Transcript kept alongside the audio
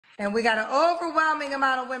And we got an overwhelming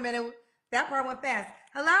amount of women. That part went fast.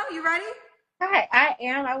 Hello, you ready? Hi, I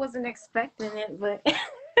am. I wasn't expecting it, but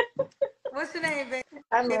What's your name,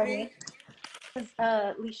 I love baby? it. It's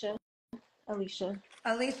Alicia. Alicia.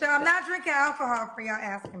 Alicia. I'm not drinking alcohol for y'all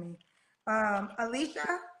asking me.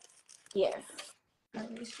 Alicia? Yes.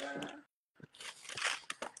 Alicia.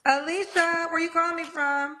 Alicia, where you calling me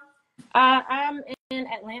from? I'm in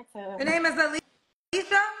Atlanta. Your name is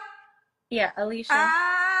Alicia? Yeah, Alicia.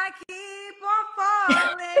 I keep on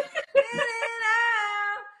falling in and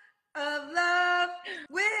out of love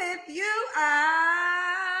with you.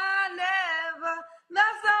 I never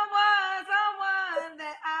love someone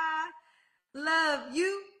that I love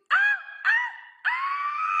you.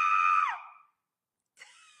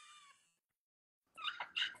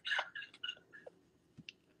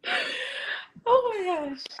 Oh my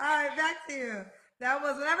gosh. All right, back to you. That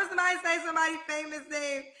was whenever somebody say somebody's famous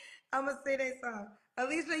name, I'm gonna say their song.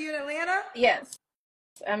 Alicia, you in Atlanta? Yes,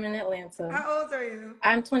 I'm in Atlanta. How old are you?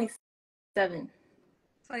 I'm 27.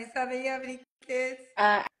 27. You have any kids?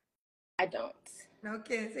 I don't. No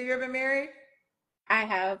kids. Have you ever been married? I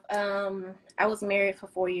have. I was married for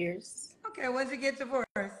 4 years. Okay, when did you get divorced?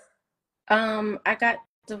 I got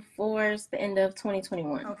divorced the end of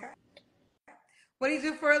 2021. Okay. What do you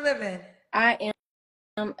do for a living? I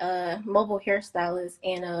am a mobile hairstylist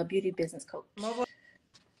and a beauty business coach. Mobile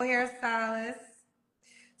hairstylist.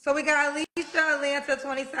 So we got Alicia, Atlanta,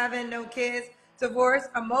 27, no kids, divorced,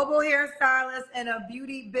 a mobile hairstylist, and a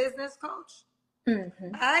beauty business coach.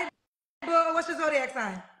 Mm-hmm. All right. Well, what's your zodiac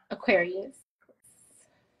sign? Aquarius.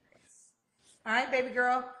 All right, baby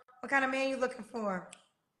girl. What kind of man you looking for?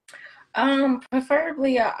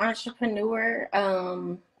 Preferably an entrepreneur,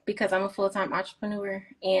 because I'm a full-time entrepreneur,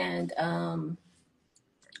 and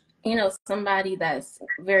somebody that's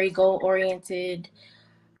very goal-oriented.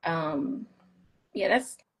 Yeah,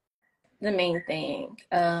 that's the main thing.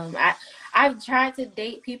 I've tried to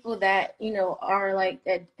date people that, are like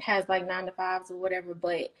that has like 9 to 5s or whatever,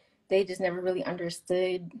 but they just never really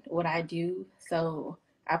understood what I do. So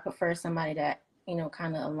I prefer somebody that,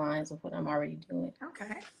 kind of aligns with what I'm already doing.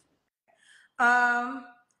 Okay.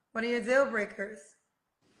 What are your deal breakers?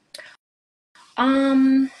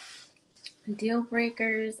 Deal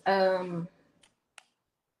breakers,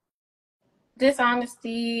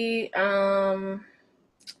 dishonesty,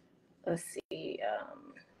 let's see,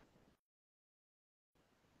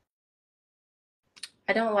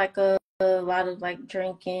 I don't like a lot of like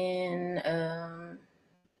drinking,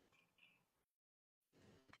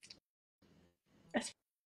 that's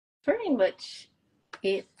pretty much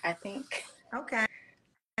it, I think. Okay.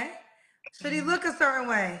 Should he look a certain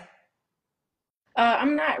way?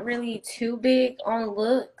 I'm not really too big on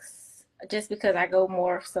looks just because I go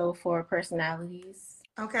more so for personalities.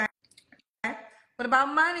 Okay. What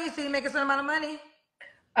about money? Should he make a certain amount of money?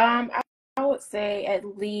 I would say at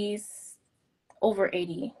least over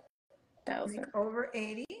 80,000. Over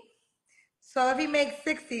 80. So if he makes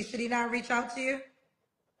 60, should he not reach out to you?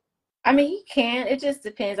 I mean, he can. It just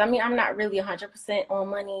depends. I mean, I'm not really 100% on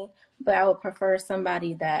money, but I would prefer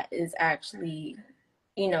somebody that is actually,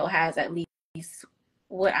 has at least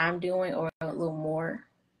what I'm doing or a little more.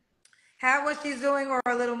 Have what she's doing or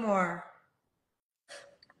a little more?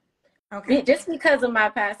 Okay. Just because of my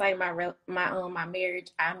past, like my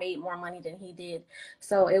marriage, I made more money than he did,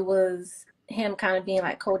 so it was him kind of being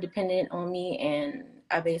like codependent on me, and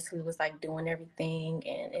I basically was like doing everything,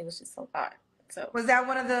 and it was just a lot. So Was that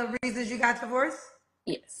one of the reasons you got divorced?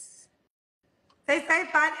 yes, They say,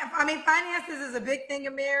 finances is a big thing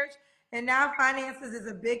in marriage, and now finances is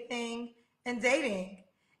a big thing in dating.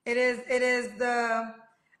 It is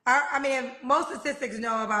I mean, most statistics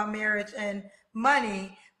know about marriage and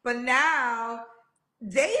money, but now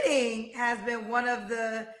dating has been one of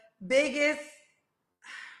the biggest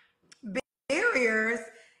barriers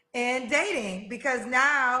in dating because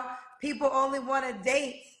now people only want to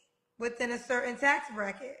date within a certain tax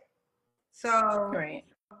bracket. So right,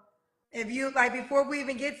 if you like, before we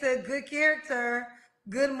even get to good character,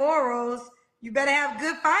 good morals, you better have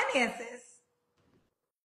good finances.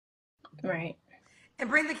 right. And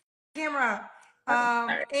bring the camera up.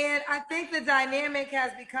 And I think the dynamic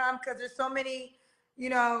has become because you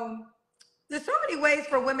know, there's so many ways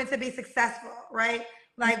for women to be successful, right?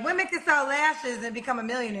 Like women can sell lashes and become a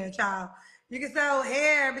millionaire, child. You can sell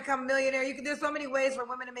hair and become a millionaire. There's so many ways for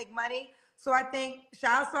women to make money. So I think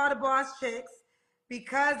shout out to the boss chicks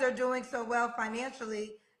because they're doing so well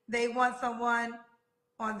financially. They want someone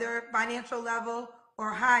on their financial level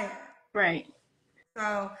or higher. Right.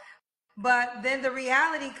 So, but then the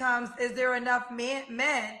reality comes: is there enough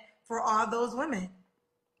men for all those women?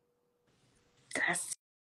 That's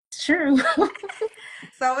true.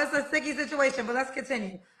 So it's a sticky situation, but let's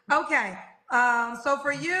continue. Okay. So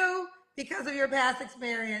for you, because of your past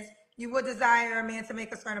experience, you would desire a man to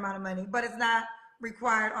make a certain amount of money, but it's not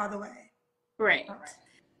required all the way. Right. All right.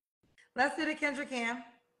 Let's do the Kendra Cam.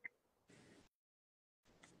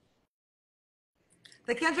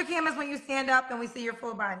 The Kendra Cam is when you stand up and we see your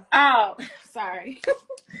full body. Oh, sorry.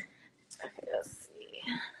 Okay, let's see.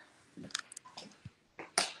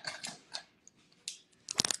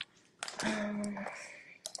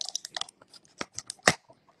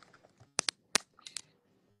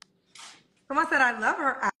 Someone said, I love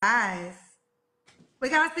her eyes. We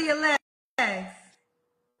gotta see your legs.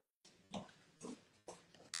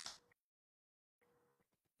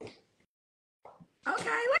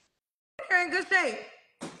 Okay, look, you're in good shape.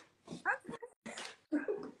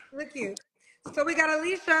 Look cute. So we got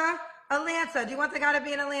Alicia, Atlanta. Do you want the guy to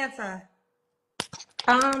be in Atlanta?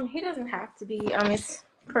 He doesn't have to be. It's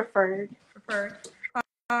preferred. Preferred.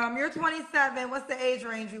 You're 27. What's the age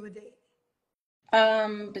range you would date?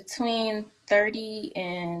 Between 30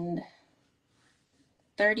 and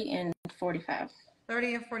 45.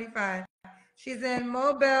 30 and 45. She's in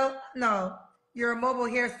mobile. No, you're a mobile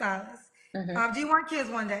hairstylist. Mm-hmm. Do you want kids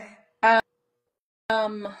one day?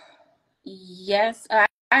 Um, yes. I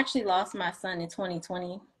actually lost my son in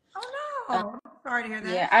 2020. Oh no. Sorry to hear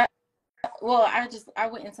that. Yeah, I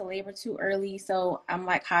went into labor too early, so I'm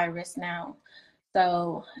like high risk now.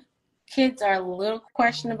 So kids are a little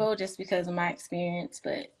questionable just because of my experience,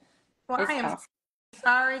 but Well, I it's am possible.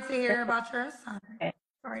 sorry to hear about your son. Okay.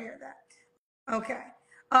 Sorry to hear that. Okay.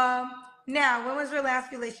 Now, when was your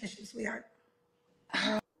last relationship, sweetheart?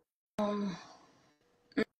 Um,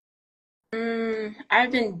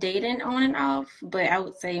 I've been dating on and off, but I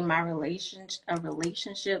would say a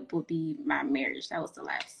relationship would be my marriage. That was the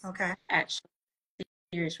last Okay. actual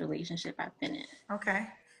serious relationship I've been in. Okay.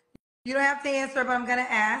 You don't have to answer, but I'm gonna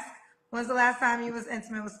ask. When's the last time you was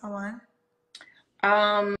intimate with someone?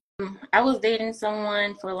 Um, I was dating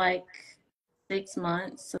someone for like 6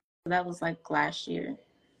 months, so that was like last year.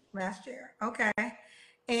 Last year. Okay.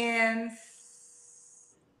 And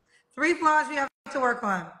 3 flaws you have to work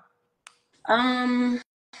on. Um,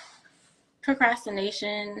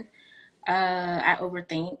 Procrastination. I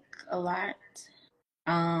overthink a lot.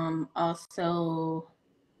 Also,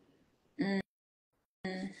 mm,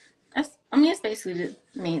 it's basically the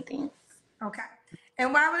main thing. Okay.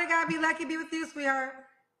 And why would a guy be lucky to be with you, sweetheart?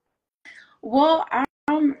 Well, I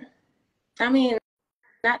mean,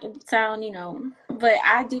 not to sound, but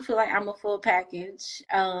I do feel like I'm a full package.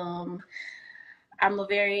 I'm a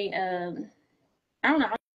very, I don't know,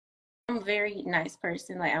 I'm a very nice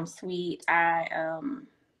person. Like I'm sweet. I'm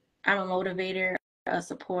a motivator, a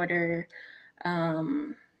supporter.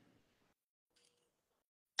 Um,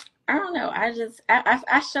 I don't know.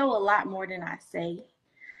 I show a lot more than I say,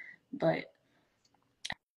 but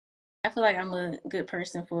I feel like I'm a good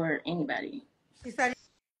person for anybody. She said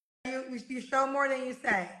you show more than you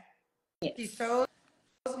say. She Yes. shows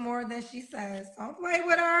more than she says. Don't play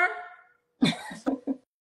with her.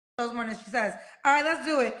 Shows more than she says. All right, let's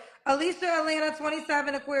do it. Alicia Atlanta,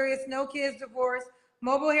 27, Aquarius, no kids, divorced,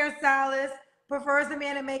 mobile hairstylist, prefers a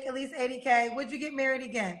man to make at least 80K. Would you get married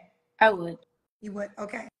again? I would. You would.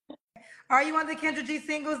 Okay. Are you on the Kendra G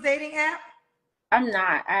Singles dating app? I'm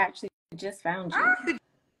not. I actually just found you. Oh, you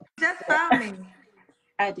just found me.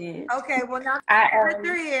 I did. Okay, well now I that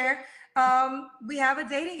you're here, we have a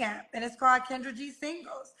dating app and it's called Kendra G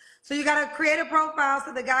Singles. So you gotta create a profile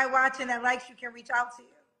so the guy watching that likes you can reach out to you.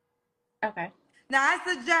 Okay. Now I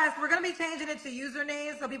suggest we're gonna be changing it to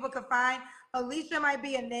usernames so people can find. Alicia might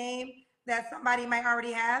be a name that somebody might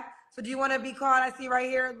already have. So do you want to be called? I see right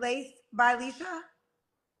here, Laced by Alicia.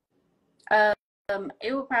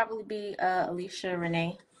 It would probably be Alicia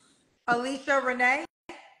Renee. Alicia Renee.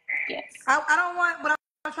 Yes. I don't want what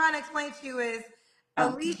I'm trying to explain to you is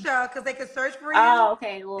Alicia, because they could search for you. Oh,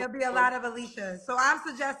 okay. Well, there'll be a lot of Alicias. So I'm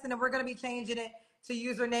suggesting that we're going to be changing it to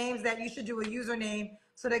usernames, that you should do a username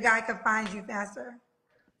so the guy can find you faster.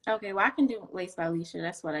 okay. Well, I can do Lace by Alicia.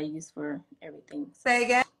 That's what I use for everything. Say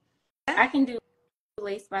again. I can do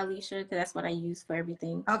Lace by Alicia because that's what I use for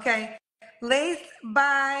everything. Okay. Laced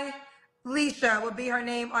by Leisha would be her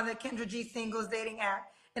name on the Kendra G Singles dating app.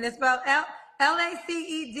 And it's spelled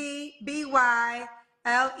LACEDBYLEISHA.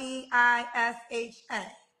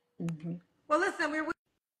 Mm-hmm. Well, listen, we're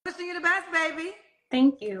wishing you the best, baby.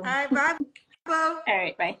 Thank you. All right, bye, boo. All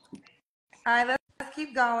right, bye. All right, let's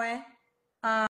keep going.